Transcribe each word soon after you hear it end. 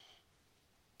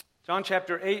John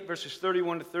chapter 8, verses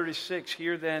 31 to 36.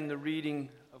 Hear then the reading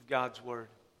of God's word.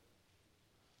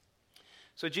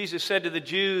 So Jesus said to the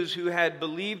Jews who had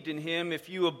believed in him, "If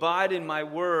you abide in my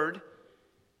word,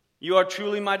 you are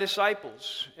truly my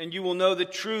disciples, and you will know the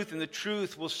truth, and the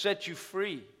truth will set you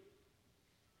free."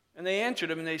 And they answered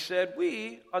him, and they said,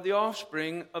 "We are the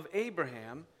offspring of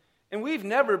Abraham, and we've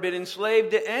never been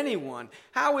enslaved to anyone.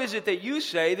 How is it that you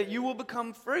say that you will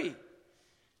become free?"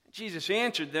 Jesus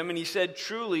answered them, and he said,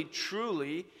 "Truly,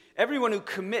 truly, everyone who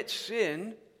commits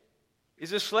sin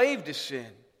is a slave to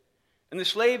sin. And the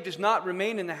slave does not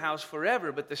remain in the house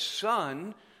forever, but the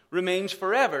Son remains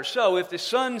forever. So if the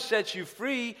Son sets you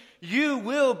free, you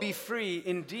will be free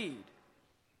indeed.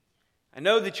 I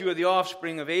know that you are the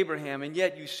offspring of Abraham, and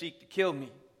yet you seek to kill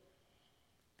me,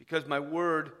 because my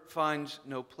word finds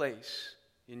no place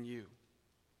in you."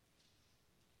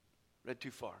 Read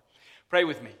too far. Pray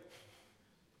with me.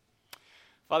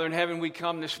 Father in heaven, we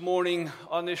come this morning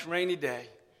on this rainy day.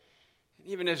 And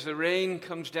even as the rain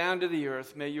comes down to the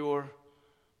earth, may your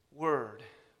word,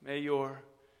 may your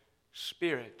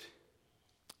Spirit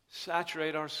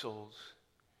saturate our souls.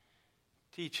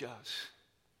 Teach us.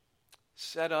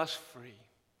 Set us free.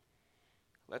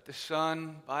 Let the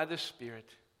Son, by the Spirit,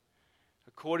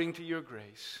 according to your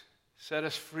grace, set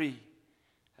us free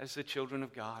as the children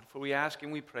of God. For we ask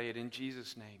and we pray it in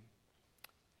Jesus' name.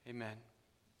 Amen.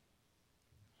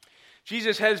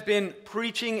 Jesus has been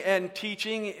preaching and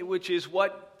teaching, which is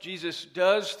what Jesus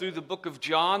does through the book of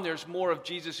John. There's more of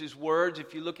Jesus' words.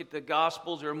 If you look at the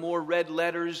Gospels, there are more red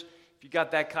letters. If you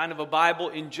got that kind of a Bible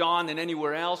in John than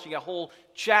anywhere else, you got whole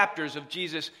chapters of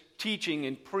Jesus teaching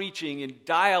and preaching and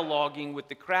dialoguing with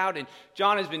the crowd. And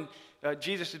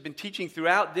Jesus has been teaching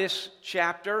throughout this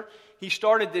chapter. He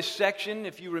started this section,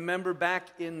 if you remember back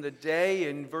in the day,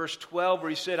 in verse 12,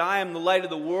 where he said, "I am the light of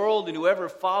the world, and whoever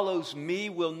follows me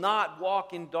will not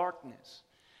walk in darkness,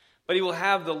 but he will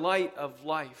have the light of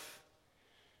life."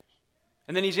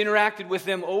 And then he's interacted with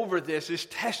them over this, his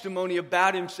testimony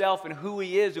about himself and who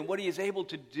he is and what he is able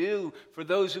to do for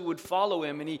those who would follow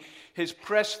him. And he has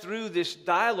pressed through this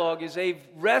dialogue as they've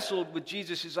wrestled with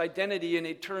Jesus' identity. And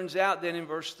it turns out then in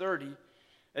verse 30,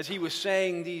 as he was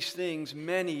saying these things,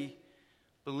 many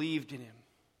believed in him.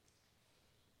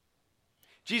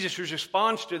 Jesus'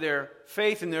 response to their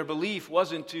faith and their belief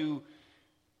wasn't to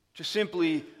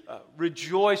simply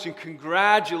rejoice and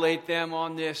congratulate them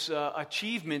on this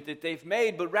achievement that they've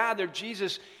made, but rather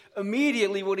Jesus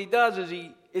immediately what he does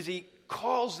is he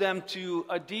calls them to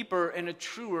a deeper and a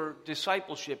truer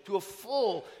discipleship, to a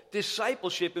full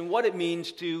discipleship in what it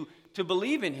means to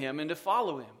believe in him and to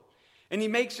follow him. And he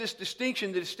makes this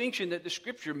distinction, the distinction that the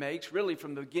Scripture makes, really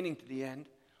from the beginning to the end,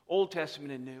 Old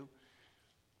Testament and New.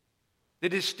 The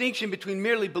distinction between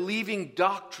merely believing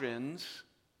doctrines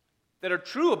that are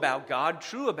true about God,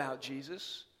 true about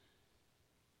Jesus,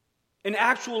 and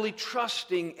actually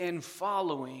trusting and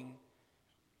following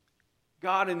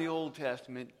God in the Old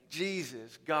Testament,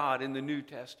 Jesus, God in the New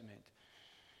Testament.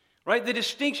 Right? The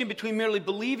distinction between merely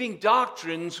believing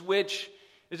doctrines, which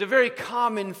is a very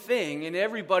common thing, and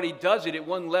everybody does it at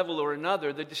one level or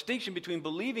another. The distinction between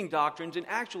believing doctrines and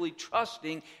actually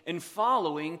trusting and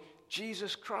following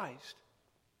Jesus Christ.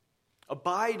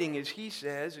 Abiding, as he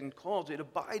says and calls it,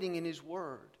 abiding in his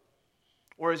word.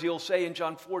 Or as he'll say in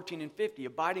John 14 and 50,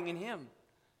 abiding in him,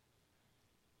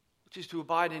 which is to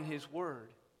abide in his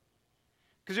word.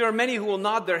 Because there are many who will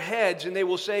nod their heads and they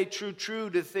will say true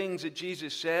to things that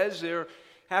Jesus says. There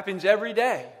happens every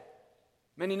day.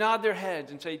 Many nod their heads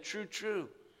and say, true.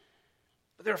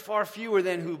 But there are far fewer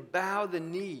than who bow the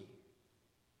knee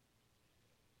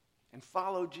and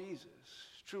follow Jesus,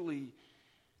 truly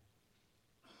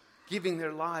giving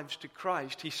their lives to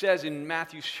Christ. He says in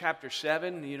Matthew chapter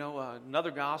 7,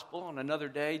 another gospel on another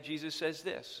day, Jesus says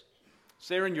this. It's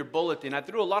there in your bulletin. I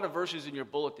threw a lot of verses in your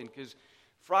bulletin because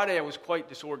Friday I was quite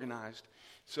disorganized.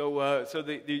 So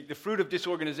the fruit of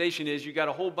disorganization is you got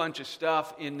a whole bunch of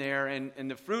stuff in there, and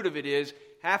the fruit of it is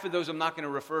half of those I'm not going to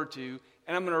refer to,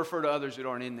 and I'm going to refer to others that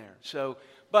aren't in there.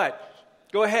 But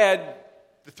go ahead.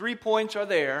 The 3 points are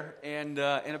there, and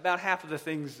about half of the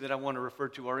things that I want to refer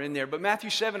to are in there. But Matthew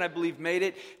 7, I believe, made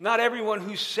it. Not everyone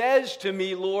who says to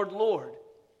me, Lord, Lord,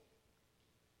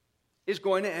 is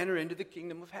going to enter into the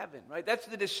kingdom of heaven. Right? That's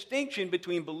the distinction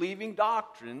between believing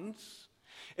doctrines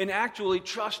and actually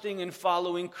trusting and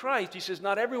following Christ. He says,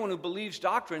 not everyone who believes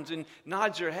doctrines and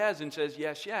nods their heads and says,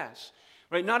 yes, yes.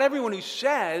 Right? Not everyone who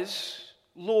says,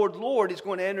 Lord, Lord, is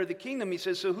going to enter the kingdom. He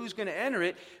says, so who's going to enter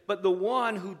it? But the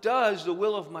one who does the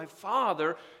will of my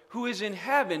Father who is in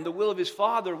heaven, the will of his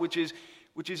Father, which is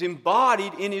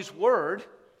embodied in his word.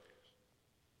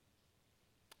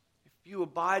 If you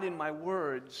abide in my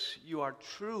words, you are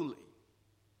truly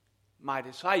my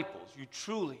disciples. You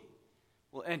truly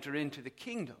will enter into the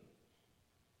kingdom.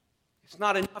 It's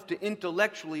not enough to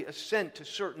intellectually assent to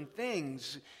certain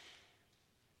things.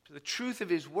 To the truth of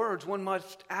his words, one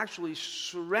must actually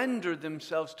surrender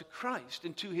themselves to Christ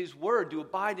and to his word, to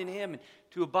abide in him and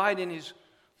to abide in his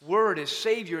word as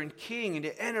Savior and King, and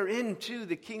to enter into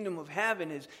the kingdom of heaven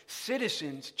as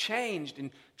citizens, changed and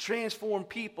transformed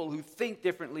people who think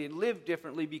differently and live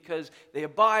differently because they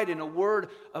abide in a word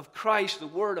of Christ, the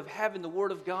word of heaven, the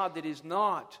word of God that is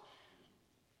not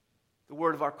the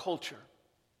word of our culture.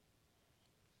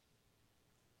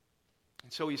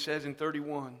 And so he says in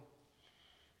 31,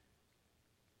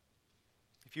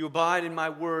 if you abide in my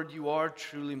word, you are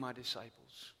truly my disciples.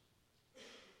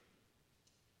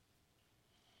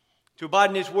 To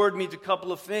abide in his word means a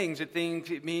couple of things. I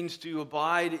think it means to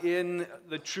abide in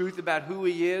the truth about who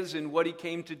he is and what he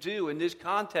came to do. In this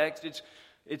context,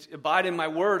 it's abide in my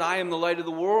word. I am the light of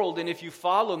the world, and if you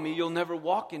follow me, you'll never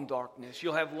walk in darkness.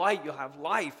 You'll have light, you'll have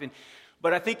life.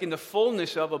 But I think in the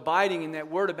fullness of abiding in that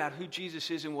word about who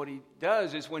Jesus is and what he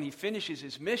does is when he finishes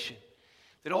his mission.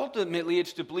 That ultimately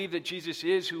it's to believe that Jesus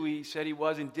is who he said he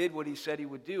was and did what he said he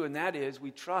would do. And that is,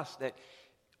 we trust that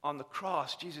on the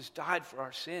cross, Jesus died for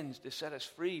our sins to set us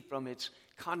free from its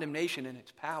condemnation and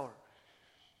its power.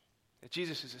 That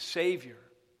Jesus is a Savior.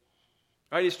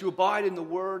 Right? It's to abide in the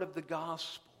word of the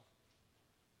gospel.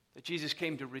 That Jesus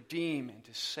came to redeem and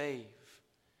to save.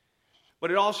 But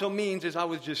it also means, as I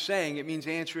was just saying, it means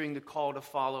answering the call to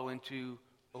follow and to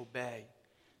obey.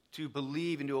 To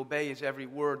believe and to obey his every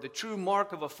word. The true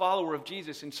mark of a follower of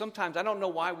Jesus, and sometimes I don't know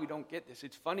why we don't get this.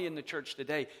 It's funny in the church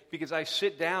today because I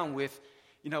sit down with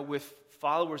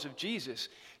followers of Jesus.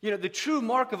 The true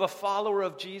mark of a follower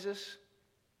of Jesus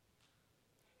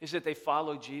is that they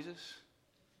follow Jesus.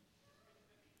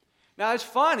 Now, it's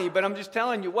funny, but I'm just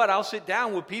telling you what, I'll sit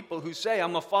down with people who say,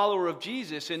 I'm a follower of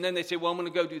Jesus, and then they say, well, I'm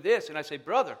going to go do this. And I say,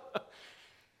 brother,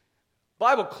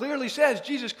 Bible clearly says,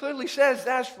 Jesus clearly says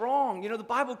that's wrong. The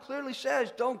Bible clearly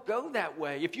says don't go that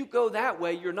way. If you go that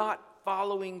way, you're not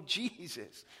following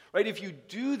Jesus. Right? If you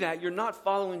do that, you're not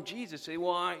following Jesus. Say,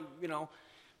 well,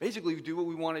 basically we do what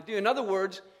we want to do. In other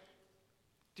words,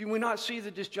 do we not see the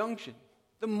disjunction?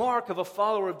 The mark of a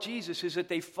follower of Jesus is that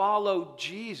they follow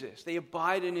Jesus. They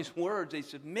abide in his words. They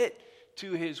submit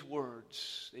to his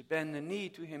words. They bend the knee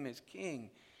to him as king.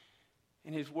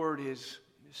 And his word is,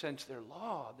 in a sense, their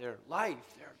law, their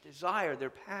life, their desire,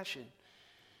 their passion.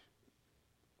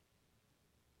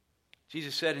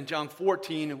 Jesus said in John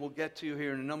 14, and we'll get to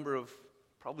here in a number of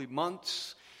probably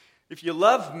months, if you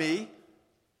love me,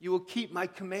 you will keep my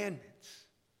commandments.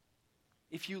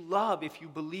 If you love, if you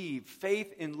believe,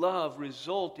 faith and love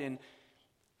result in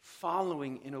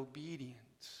following in obedience.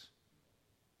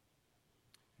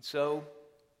 And so,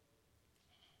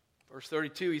 verse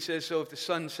 32, he says, so if the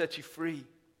Son sets you free,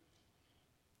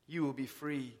 you will be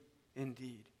free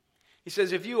indeed. He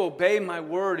says, if you obey my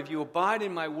word, if you abide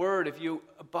in my word, if you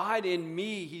abide in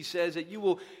me, he says that you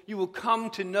will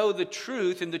come to know the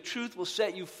truth, and the truth will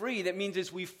set you free. That means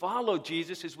as we follow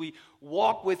Jesus, as we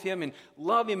walk with him and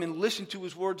love him and listen to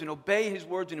his words and obey his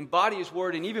words and embody his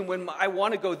word, and even when I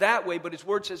want to go that way, but his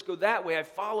word says go that way, I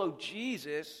follow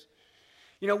Jesus.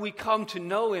 We come to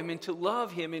know him and to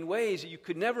love him in ways that you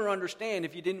could never understand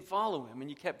if you didn't follow him and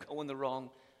you kept going the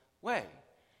wrong way.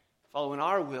 Following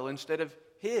our will instead of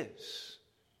his.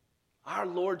 Our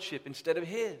lordship instead of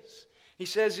his. He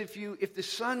says if the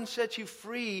Son sets you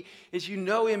free as you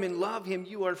know him and love him,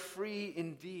 you are free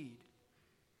indeed.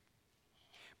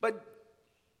 But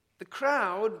the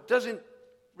crowd doesn't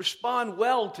respond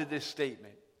well to this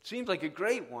statement. It seems like a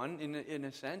great one in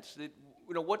a sense. That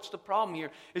what's the problem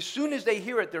here? As soon as they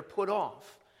hear it, they're put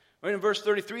off. Right, in verse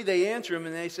 33, they answer him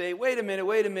and they say, wait a minute.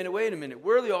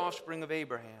 We're the offspring of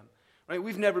Abraham. Right?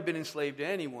 We've never been enslaved to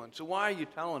anyone. So why are you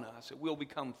telling us that we'll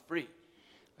become free?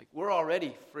 Like, we're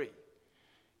already free.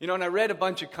 And I read a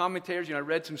bunch of commentaries, I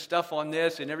read some stuff on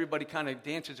this, and everybody kind of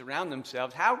dances around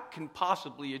themselves. How can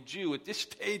possibly a Jew at this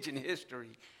stage in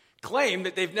history claim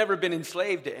that they've never been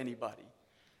enslaved to anybody?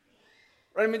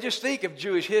 Right? Just think of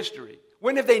Jewish history.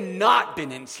 When have they not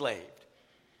been enslaved?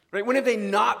 Right? When have they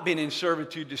not been in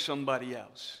servitude to somebody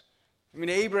else?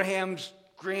 Abraham's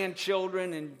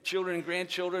grandchildren and children and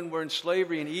grandchildren were in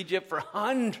slavery in Egypt for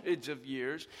hundreds of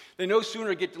years. They no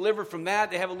sooner get delivered from that,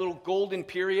 they have a little golden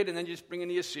period, and then just bring in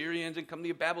the Assyrians and come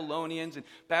the Babylonians and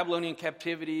Babylonian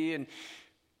captivity and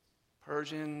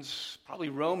Persians, probably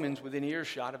Romans within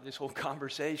earshot of this whole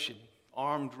conversation,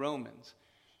 armed Romans.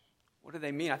 What do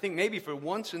they mean? I think maybe for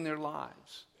once in their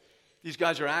lives, these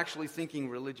guys are actually thinking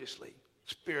religiously,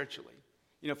 spiritually.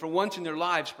 For once in their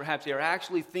lives, perhaps they are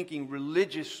actually thinking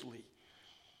religiously,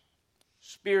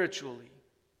 spiritually.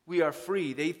 We are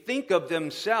free. They think of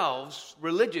themselves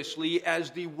religiously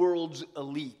as the world's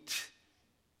elite.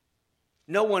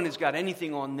 No one has got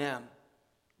anything on them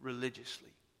religiously.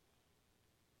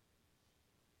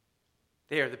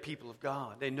 They are the people of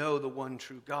God. They know the one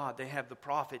true God. They have the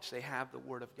prophets. They have the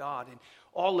Word of God. And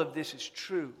all of this is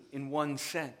true in one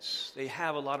sense. They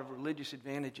have a lot of religious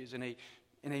advantages and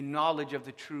a knowledge of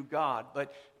the true God.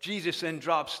 But Jesus then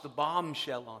drops the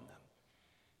bombshell on them.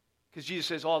 Because Jesus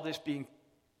says all this being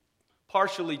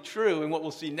partially true, and what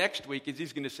we'll see next week is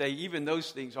he's going to say even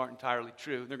those things aren't entirely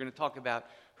true. They're going to talk about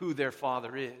who their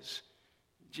father is.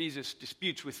 Jesus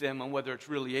disputes with them on whether it's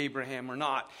really Abraham or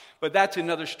not. But that's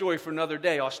another story for another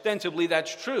day. Ostensibly,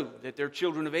 that's true, that they're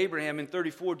children of Abraham. In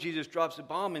 34, Jesus drops the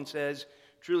bomb and says,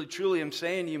 truly, truly, I'm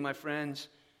saying to you, my friends,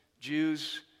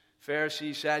 Jews,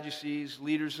 Pharisees, Sadducees,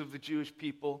 leaders of the Jewish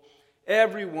people,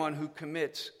 everyone who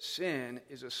commits sin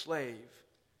is a slave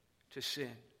to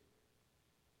sin.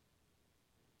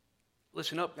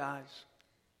 Listen up, guys.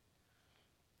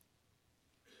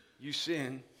 You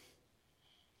sin,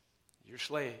 you're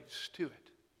slaves to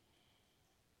it.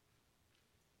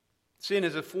 Sin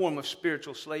is a form of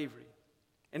spiritual slavery.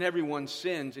 And everyone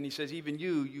sins. And he says, even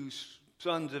you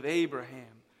sons of Abraham,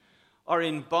 are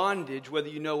in bondage, whether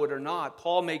you know it or not.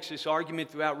 Paul makes this argument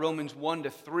throughout Romans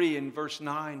 1-3 in verse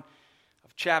 9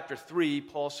 of chapter 3.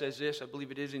 Paul says this, I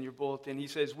believe it is in your bulletin. He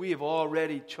says, we have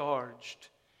already charged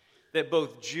that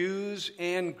both Jews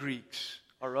and Greeks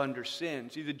are under sin.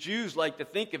 See, the Jews like to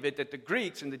think of it that the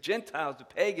Greeks and the Gentiles, the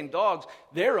pagan dogs,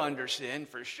 they're under sin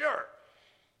for sure.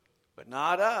 But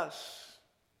not us.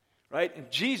 Right?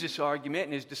 And Jesus' argument,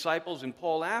 and his disciples and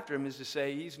Paul after him, is to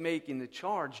say he's making the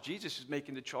charge, Jesus is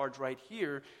making the charge right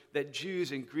here, that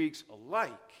Jews and Greeks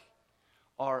alike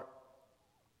are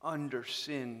under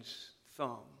sin's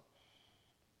thumb,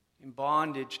 in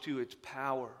bondage to its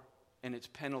power and its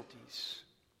penalties.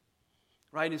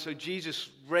 Right? And so Jesus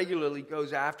regularly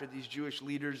goes after these Jewish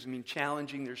leaders,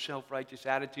 challenging their self-righteous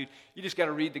attitude. You just got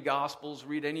to read the Gospels,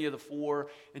 read any of the four,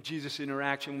 and Jesus'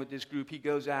 interaction with this group. He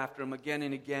goes after them again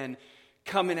and again,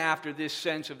 coming after this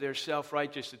sense of their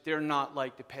self-righteous, that they're not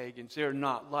like the pagans. They're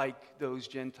not like those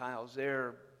Gentiles.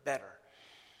 They're better.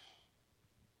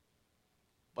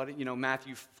 But,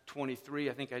 Matthew 23,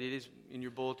 I think it is in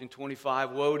your bulletin,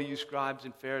 25, woe to you scribes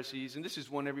and Pharisees. And this is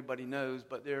one everybody knows,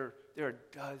 but there are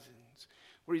dozens.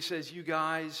 Where he says, you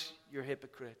guys, you're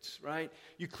hypocrites, right?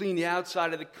 You clean the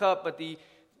outside of the cup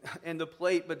and the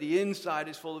plate, but the inside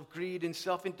is full of greed and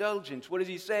self-indulgence. What is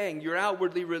he saying? You're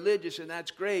outwardly religious, and that's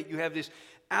great. You have this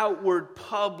outward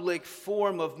public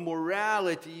form of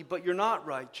morality, but you're not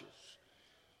righteous.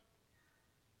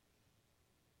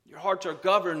 Your hearts are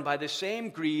governed by the same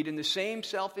greed and the same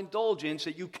self-indulgence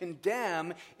that you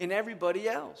condemn in everybody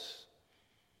else.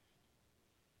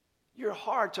 Your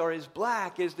hearts are as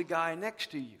black as the guy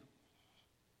next to you.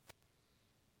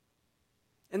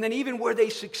 And then even where they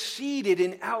succeeded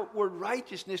in outward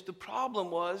righteousness, the problem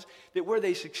was that where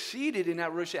they succeeded in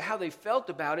outward righteousness, how they felt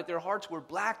about it, their hearts were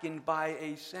blackened by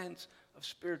a sense of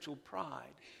spiritual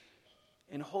pride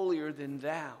and holier than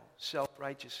thou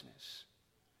self-righteousness.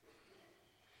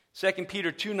 2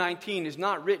 Peter 2:19 is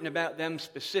not written about them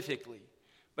specifically.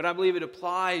 But I believe it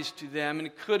applies to them, and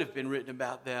it could have been written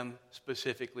about them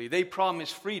specifically. They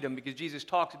promised freedom because Jesus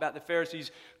talks about the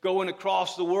Pharisees going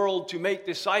across the world to make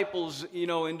disciples,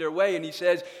 in their way. And he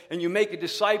says, and you make a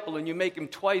disciple and you make him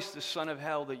twice the son of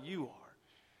hell that you are.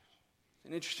 It's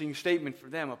an interesting statement for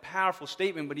them, a powerful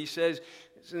statement. But he says,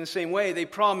 it's in the same way, they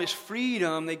promise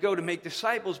freedom, they go to make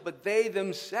disciples, but they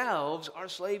themselves are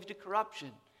slaves to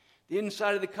corruption. The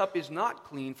inside of the cup is not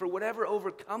clean, for whatever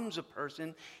overcomes a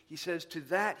person, he says, to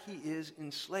that he is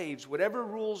enslaved. Whatever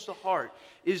rules the heart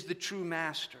is the true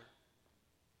master.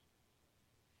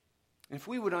 And if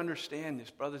we would understand this,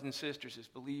 brothers and sisters, as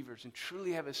believers, and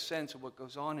truly have a sense of what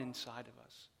goes on inside of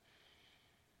us,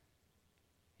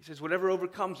 he says, whatever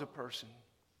overcomes a person,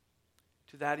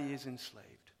 to that he is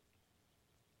enslaved.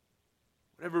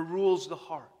 Whatever rules the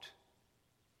heart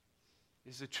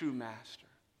is the true master.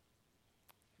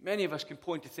 Many of us can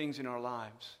point to things in our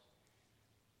lives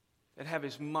that have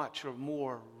as much or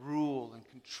more rule and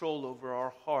control over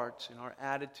our hearts and our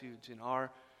attitudes and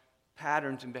our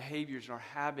patterns and behaviors and our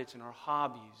habits and our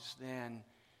hobbies than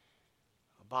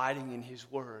abiding in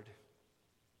his word.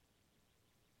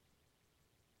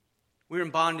 We're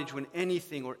in bondage when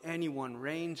anything or anyone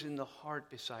reigns in the heart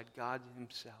beside God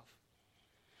himself.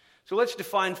 So let's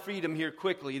define freedom here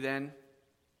quickly then.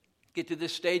 Get to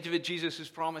this stage of it, Jesus is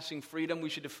promising freedom. We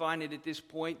should define it at this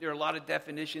point. There are a lot of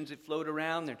definitions that float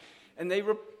around there. And they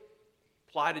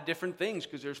apply to different things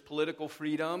because there's political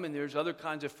freedom and there's other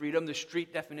kinds of freedom. The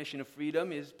street definition of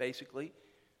freedom is basically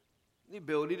the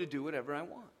ability to do whatever I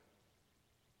want.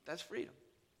 That's freedom.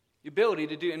 The ability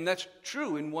to do, and that's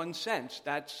true in one sense.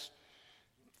 That's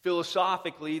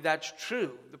philosophically, that's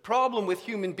true. The problem with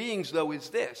human beings, though, is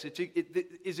this. It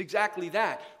is exactly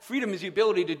that. Freedom is the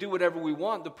ability to do whatever we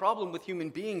want. The problem with human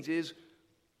beings is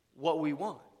what we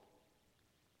want.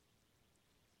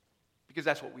 Because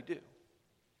that's what we do.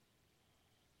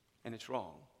 And it's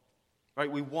wrong. Right?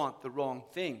 We want the wrong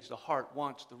things. The heart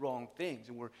wants the wrong things.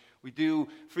 And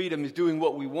freedom is doing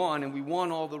what we want, and we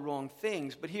want all the wrong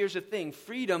things. But here's the thing.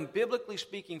 Freedom, biblically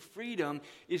speaking, freedom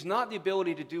is not the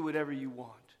ability to do whatever you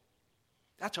want.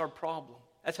 That's our problem.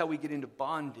 That's how we get into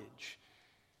bondage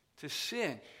to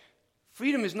sin.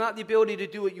 Freedom is not the ability to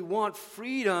do what you want.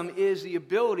 Freedom is the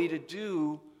ability to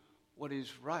do what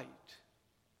is right.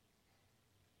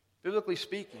 Biblically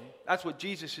speaking, that's what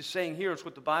Jesus is saying here. It's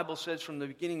what the Bible says from the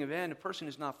beginning of end. A person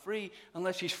is not free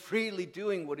unless he's freely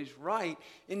doing what is right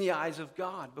in the eyes of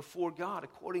God, before God,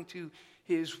 according to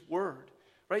His Word.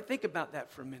 Right? Think about that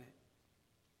for a minute.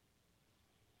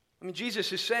 I mean,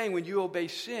 Jesus is saying when you obey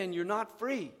sin, you're not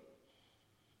free.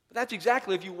 But that's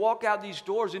exactly, if you walk out these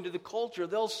doors into the culture,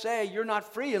 they'll say you're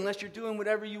not free unless you're doing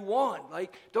whatever you want.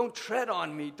 Like, don't tread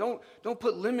on me. Don't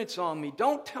put limits on me.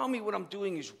 Don't tell me what I'm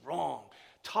doing is wrong.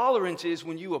 Tolerance is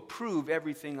when you approve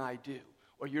everything I do,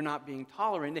 or you're not being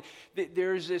tolerant.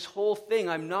 There's this whole thing,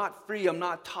 I'm not free, I'm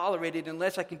not tolerated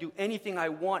unless I can do anything I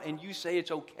want and you say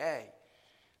it's okay.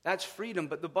 That's freedom.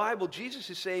 But the Bible, Jesus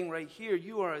is saying right here,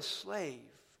 you are a slave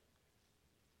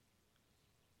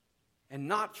and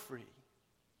not free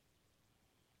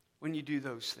when you do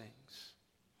those things.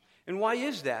 And why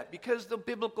is that? Because the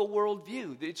biblical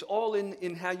worldview, it's all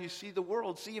in how you see the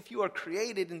world. See, if you are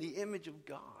created in the image of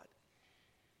God,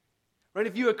 right?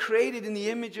 If you are created in the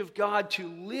image of God to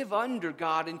live under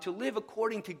God and to live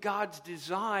according to God's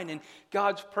design and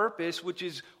God's purpose, which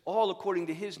is all according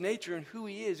to His nature and who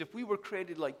He is, if we were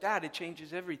created like that, it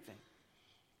changes everything.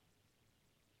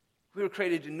 We were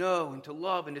created to know and to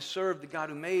love and to serve the God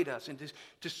who made us, and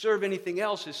to serve anything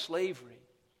else is slavery.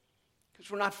 Because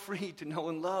we're not free to know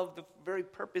and love the very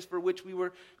purpose for which we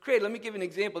were created. Let me give an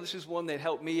example. This is one that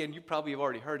helped me, and you probably have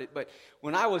already heard it. But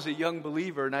when I was a young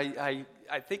believer, and I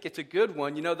think it's a good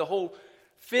one, you know, the whole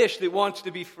fish that wants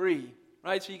to be free,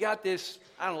 right? So you got this,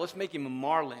 I don't know, let's make him a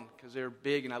marlin, because they're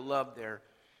big, and I love their,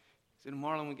 is it a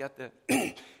marlin? We got the,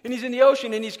 and he's in the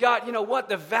ocean, and he's got, you know what,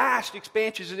 the vast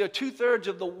expanses. 2/3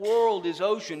 of the world is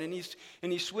ocean, and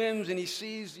he swims, and he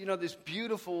sees, you know, this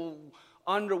beautiful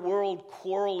underworld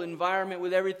coral environment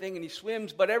with everything, and he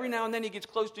swims, but every now and then he gets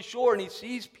close to shore and he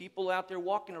sees people out there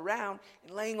walking around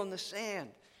and laying on the sand,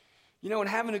 you know, and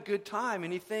having a good time,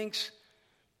 and he thinks,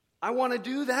 I want to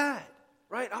do that,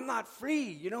 right? I'm not free,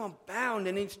 you know, I'm bound.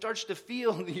 And he starts to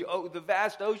feel the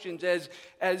vast oceans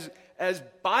as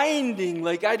binding.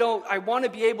 Like, I want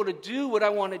to be able to do what I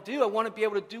want to do. I want to be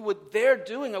able to do what they're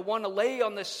doing. I want to lay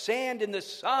on the sand in the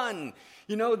sun.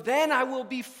 You know, then I will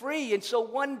be free. And so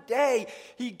one day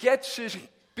he gets his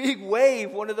big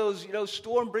wave, one of those, you know,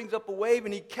 storm brings up a wave,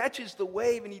 and he catches the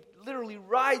wave and he literally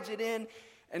rides it in,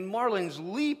 and marlins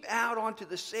leap out onto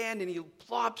the sand and he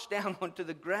plops down onto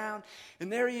the ground,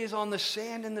 and there he is on the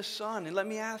sand in the sun. And let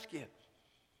me ask you,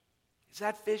 is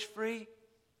that fish free?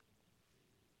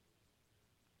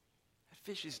 That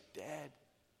fish is dead.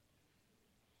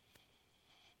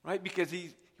 Right? Because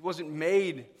he wasn't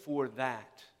made for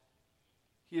that.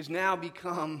 He has now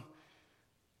become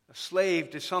a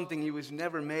slave to something he was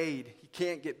never made. He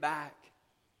can't get back.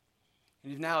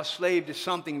 And he's now a slave to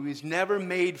something he was never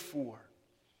made for.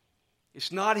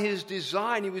 It's not his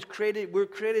design. We're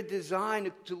created designed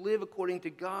to live according to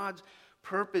God's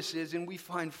purposes, and we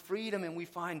find freedom and we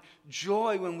find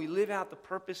joy when we live out the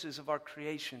purposes of our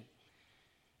creation.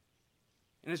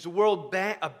 And as the world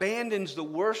abandons the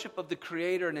worship of the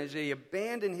Creator, and as they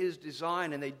abandon His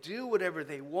design and they do whatever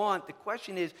they want, the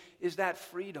question is that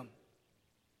freedom?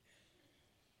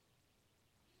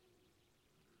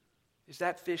 Is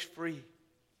that fish free?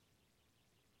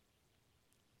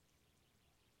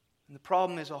 And the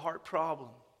problem is a heart problem.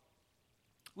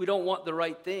 We don't want the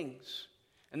right things.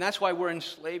 And that's why we're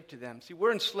enslaved to them. See,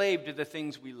 we're enslaved to the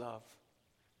things we love.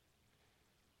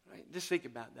 Right? Just think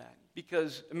about that.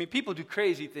 Because, I mean, people do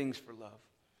crazy things for love.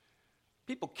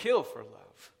 People kill for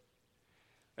love.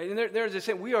 Right? And there's a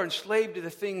saying, we are enslaved to the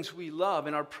things we love,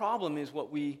 and our problem is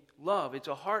what we love. It's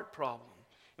a heart problem.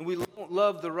 And we don't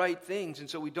love the right things, and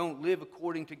so we don't live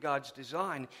according to God's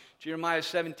design. Jeremiah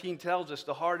 17 tells us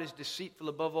the heart is deceitful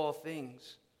above all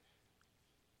things,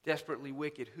 desperately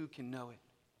wicked. Who can know it?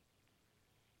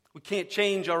 We can't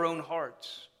change our own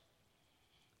hearts.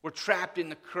 We're trapped in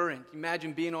the current.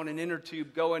 Imagine being on an inner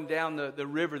tube going down the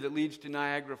river that leads to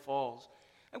Niagara Falls.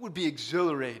 That would be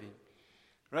exhilarating,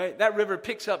 right? That river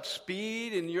picks up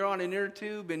speed and you're on an inner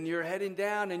tube and you're heading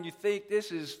down and you think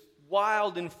this is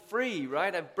wild and free,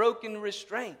 right? I've broken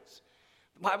restraints.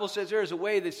 The Bible says there is a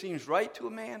way that seems right to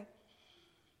a man,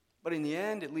 but in the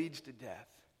end it leads to death,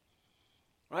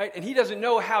 right? And he doesn't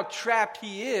know how trapped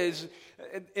he is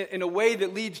in a way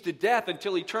that leads to death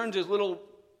until he turns his little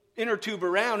inner tube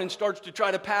around and starts to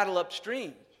try to paddle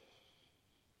upstream.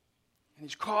 And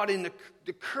he's caught in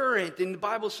the current, and the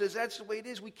Bible says that's the way it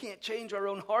is. We can't change our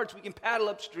own hearts. We can paddle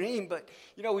upstream, but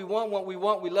we want what we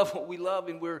want, we love what we love,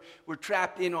 and we're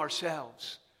trapped in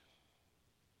ourselves.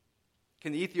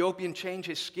 Can the Ethiopian change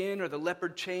his skin or the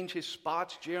leopard change his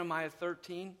spots? Jeremiah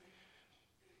 13.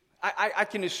 I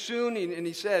can assume, and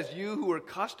he says, you who are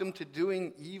accustomed to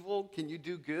doing evil, can you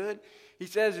do good? He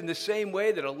says in the same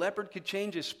way that a leopard could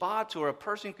change his spots or a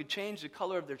person could change the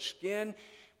color of their skin,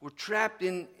 we're trapped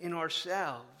in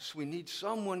ourselves. We need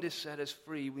someone to set us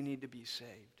free. We need to be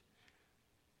saved.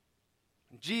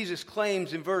 And Jesus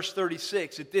claims in verse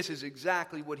 36 that this is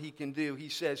exactly what he can do. He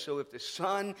says, so if the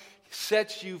Son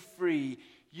sets you free,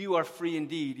 you are free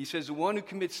indeed. He says the one who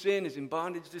commits sin is in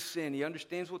bondage to sin. He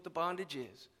understands what the bondage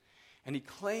is. And he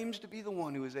claims to be the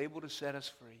one who is able to set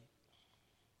us free.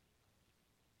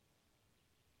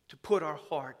 To put our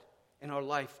heart and our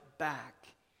life back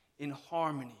in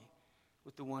harmony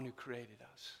with the one who created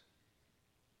us.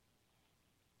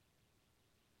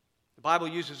 The Bible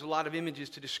uses a lot of images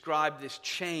to describe this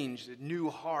change, the new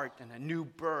heart and a new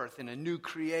birth and a new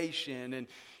creation. And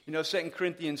 2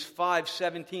 Corinthians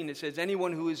 5:17, it says,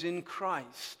 anyone who is in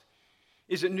Christ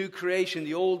is a new creation.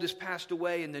 The old has passed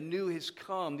away and the new has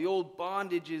come. The old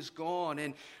bondage is gone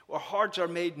and our hearts are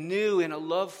made new in a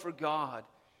love for God.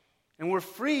 And we're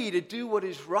free to do what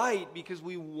is right because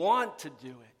we want to do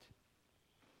it.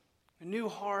 A new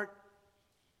heart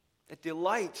that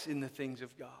delights in the things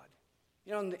of God.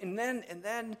 And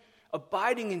then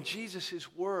abiding in Jesus'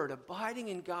 word, abiding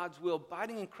in God's will,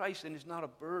 abiding in Christ, and is not a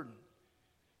burden,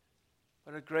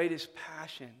 but our greatest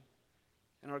passion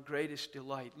and our greatest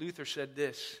delight. Luther said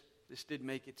this. This did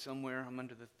make it somewhere. I'm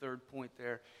under the third point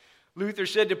there. Luther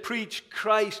said to preach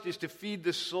Christ is to feed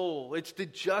the soul. It's to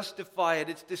justify it.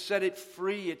 It's to set it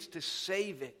free. It's to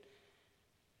save it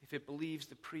if it believes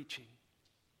the preaching.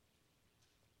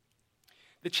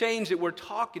 The change that we're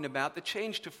talking about, the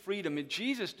change to freedom, and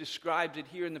Jesus describes it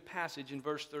here in the passage in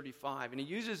verse 35. And he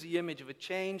uses the image of a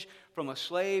change from a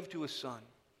slave to a son.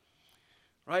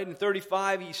 Right? In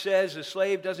 35, he says the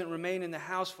slave doesn't remain in the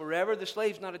house forever. The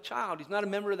slave's not a child. He's not a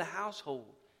member of the household.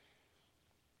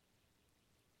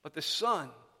 But the son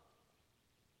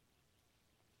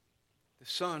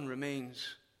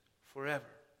remains forever.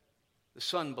 The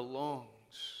son belongs.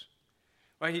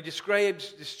 Right? He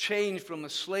describes this change from a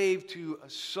slave to a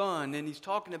son, and he's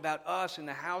talking about us in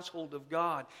the household of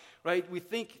God. Right?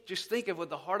 Just think of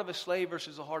what the heart of a slave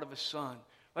versus the heart of a son.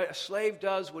 Right? A slave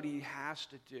does what he has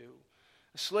to do.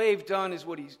 A slave does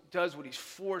what he's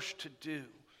forced to do.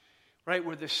 Right?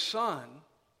 Where the son,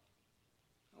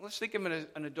 let's think of an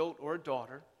adult or a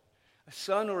daughter, a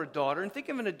son or a daughter, and think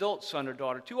of an adult son or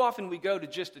daughter. Too often we go to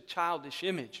just a childish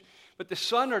image. But the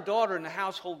son or daughter in the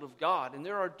household of God, and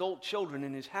there are adult children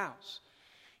in his house.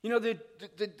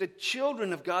 The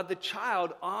children of God, the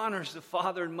child honors the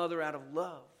father and mother out of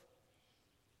love.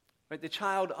 Right? The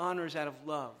child honors out of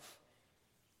love,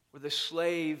 where the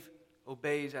slave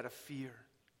obeys out of fear.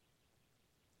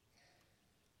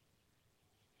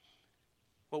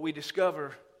 What we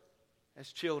discover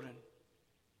as children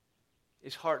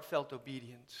is heartfelt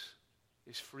obedience,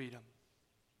 is freedom.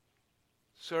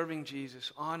 Serving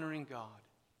Jesus, honoring God,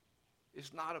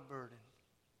 is not a burden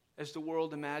as the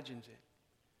world imagines it.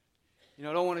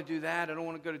 I don't want to do that. I don't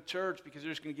want to go to church because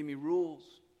they're just going to give me rules.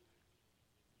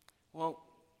 Well,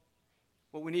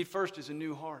 what we need first is a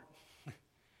new heart.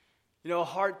 A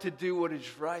heart to do what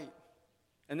is right.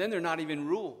 And then they're not even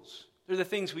rules. They're the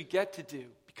things we get to do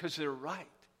because they're right.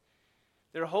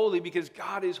 They're holy because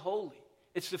God is holy.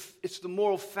 It's the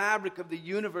moral fabric of the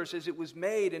universe as it was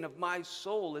made and of my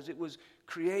soul as it was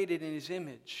created in his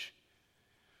image.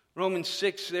 Romans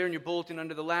 6 there in your bulletin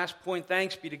under the last point.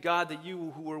 Thanks be to God that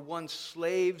you who were once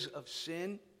slaves of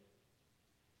sin,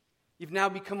 you've now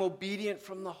become obedient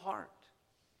from the heart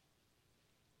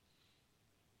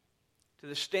to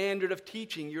the standard of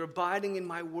teaching. You're abiding in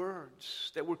my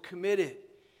words that were committed.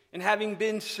 And having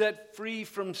been set free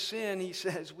from sin, he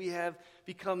says, we have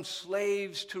become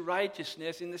slaves to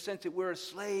righteousness in the sense that we're a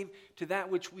slave to that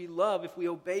which we love. If we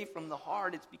obey from the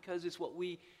heart, it's because it's what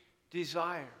we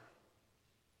desire.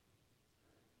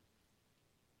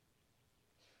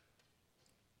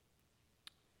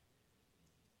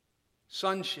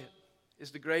 Sonship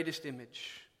is the greatest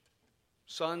image.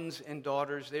 Sons and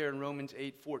daughters, there in Romans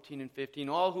 8:14 and 15.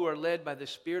 All who are led by the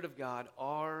Spirit of God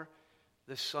are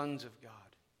the sons of God.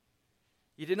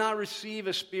 You did not receive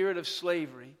a spirit of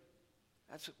slavery.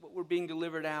 That's what we're being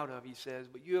delivered out of, he says.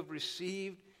 But you have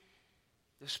received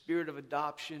the spirit of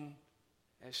adoption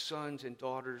as sons and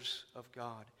daughters of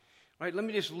God. All right, let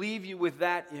me just leave you with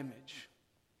that image.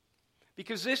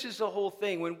 Because this is the whole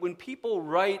thing. When people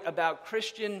write about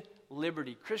Christian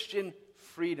liberty, Christian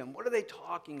freedom, what are they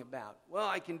talking about? Well,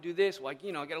 I can do this. Well,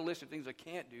 I got a list of things I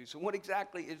can't do. So what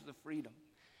exactly is the freedom?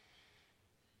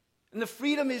 And the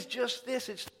freedom is just this.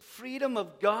 It's the freedom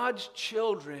of God's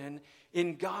children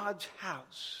in God's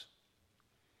house.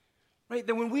 Right?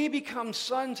 That when we become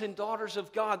sons and daughters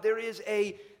of God, there is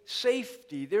a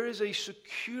safety, there is a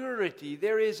security,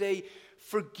 there is a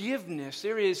forgiveness,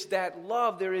 there is that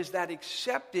love, there is that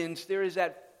acceptance, there is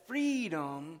that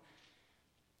freedom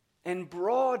and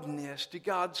broadness to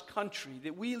God's country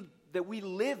that we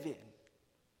live in.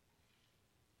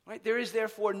 Right? There is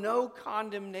therefore no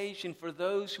condemnation for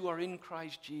those who are in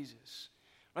Christ Jesus.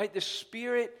 Right? The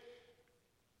Spirit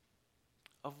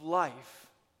of life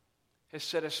has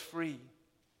set us free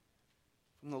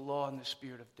from the law and the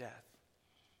spirit of death.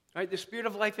 Right? The Spirit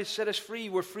of life has set us free.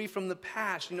 We're free from the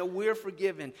past. We're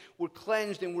forgiven. We're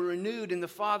cleansed and we're renewed. And the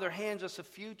Father hands us a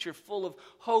future full of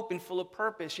hope and full of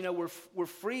purpose. We're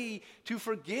free to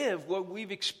forgive.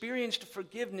 We've experienced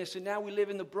forgiveness, and now we live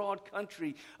in the broad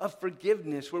country of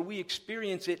forgiveness where we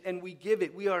experience it and we give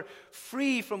it. We are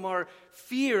free from our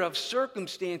fear of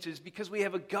circumstances because we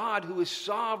have a God who is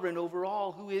sovereign over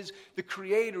all, who is the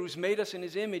Creator, who's made us in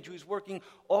His image, who's working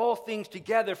all things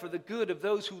together for the good of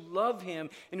those who love Him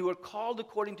and who are called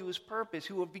according to His purpose,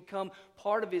 who have become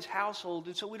part of His household.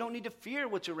 And so we don't need to fear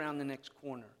what's around the next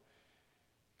corner.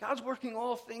 God's working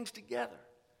all things together.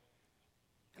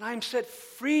 And I am set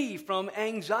free from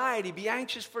anxiety. Be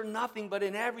anxious for nothing, but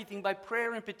in everything by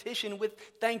prayer and petition with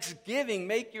thanksgiving.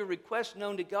 Make your requests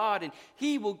known to God, and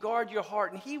He will guard your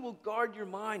heart, and He will guard your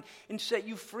mind and set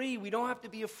you free. We don't have to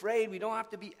be afraid. We don't have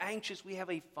to be anxious. We have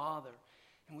a Father,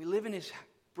 and we live in His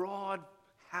broad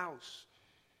house.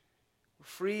 We're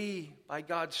free by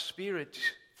God's Spirit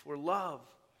for love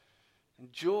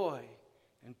and joy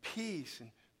and peace and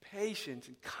patience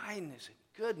and kindness and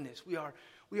goodness. We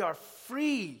are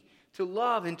free to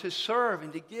love and to serve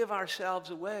and to give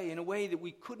ourselves away in a way that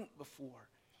we couldn't before.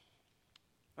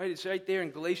 Right? It's right there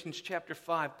in Galatians chapter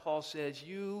 5. Paul says,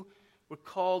 you were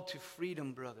called to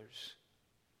freedom, brothers.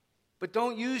 But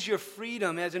don't use your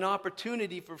freedom as an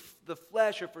opportunity for the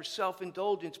flesh or for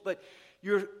self-indulgence, but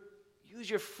use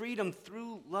your freedom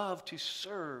through love to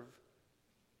serve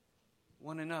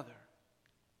one another.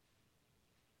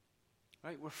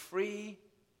 Right? We're free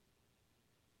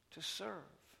to serve.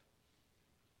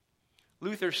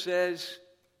 Luther says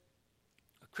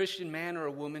a Christian man or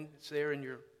a woman, it's there in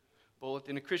your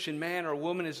bulletin, a Christian man or a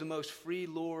woman is the most free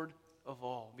Lord of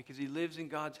all because he lives in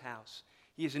God's house.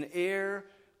 He is an heir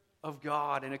of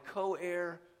God and a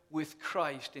co-heir with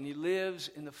Christ, and he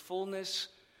lives in the fullness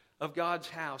of God's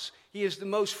house. He is the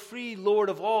most free Lord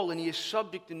of all, and he is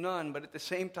subject to none, but at the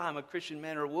same time, a Christian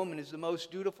man or a woman is the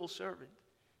most dutiful servant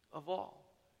of all,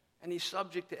 and he's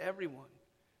subject to everyone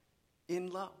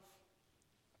in love.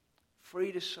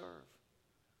 Free to serve,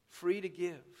 free to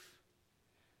give.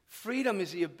 Freedom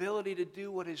is the ability to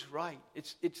do what is right.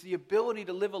 It's the ability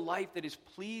to live a life that is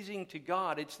pleasing to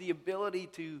God. It's the ability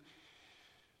to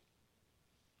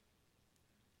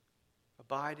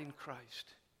abide in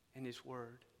Christ and His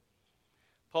Word.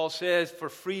 Paul says, for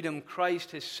freedom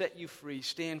Christ has set you free.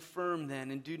 Stand firm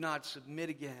then and do not submit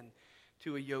again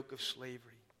to a yoke of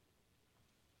slavery.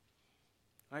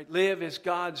 Right? Live as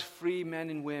God's free men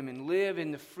and women. Live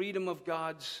in the freedom of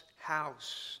God's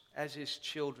house as His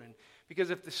children. Because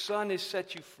if the Son has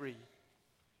set you free,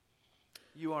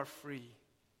 you are free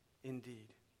indeed.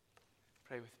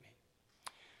 Pray with me.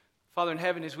 Father in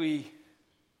heaven, as we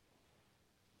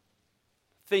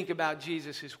think about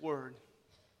Jesus, His Word,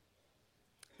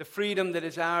 the freedom that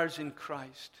is ours in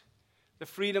Christ, the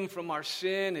freedom from our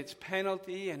sin, its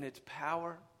penalty and its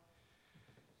power,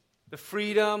 the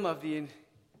freedom of the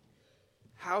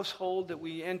household that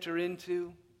we enter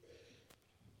into,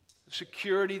 the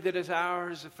security that is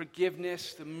ours, the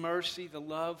forgiveness, the mercy, the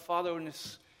love. Father, in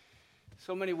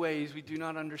so many ways we do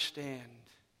not understand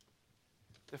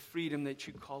the freedom that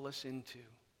you call us into.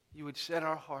 You would set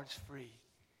our hearts free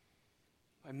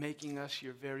by making us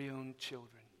your very own children.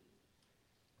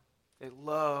 That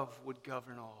love would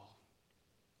govern all.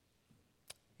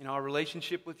 In our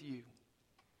relationship with you,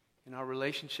 in our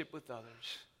relationship with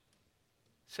others,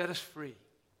 set us free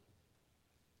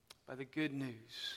by the good news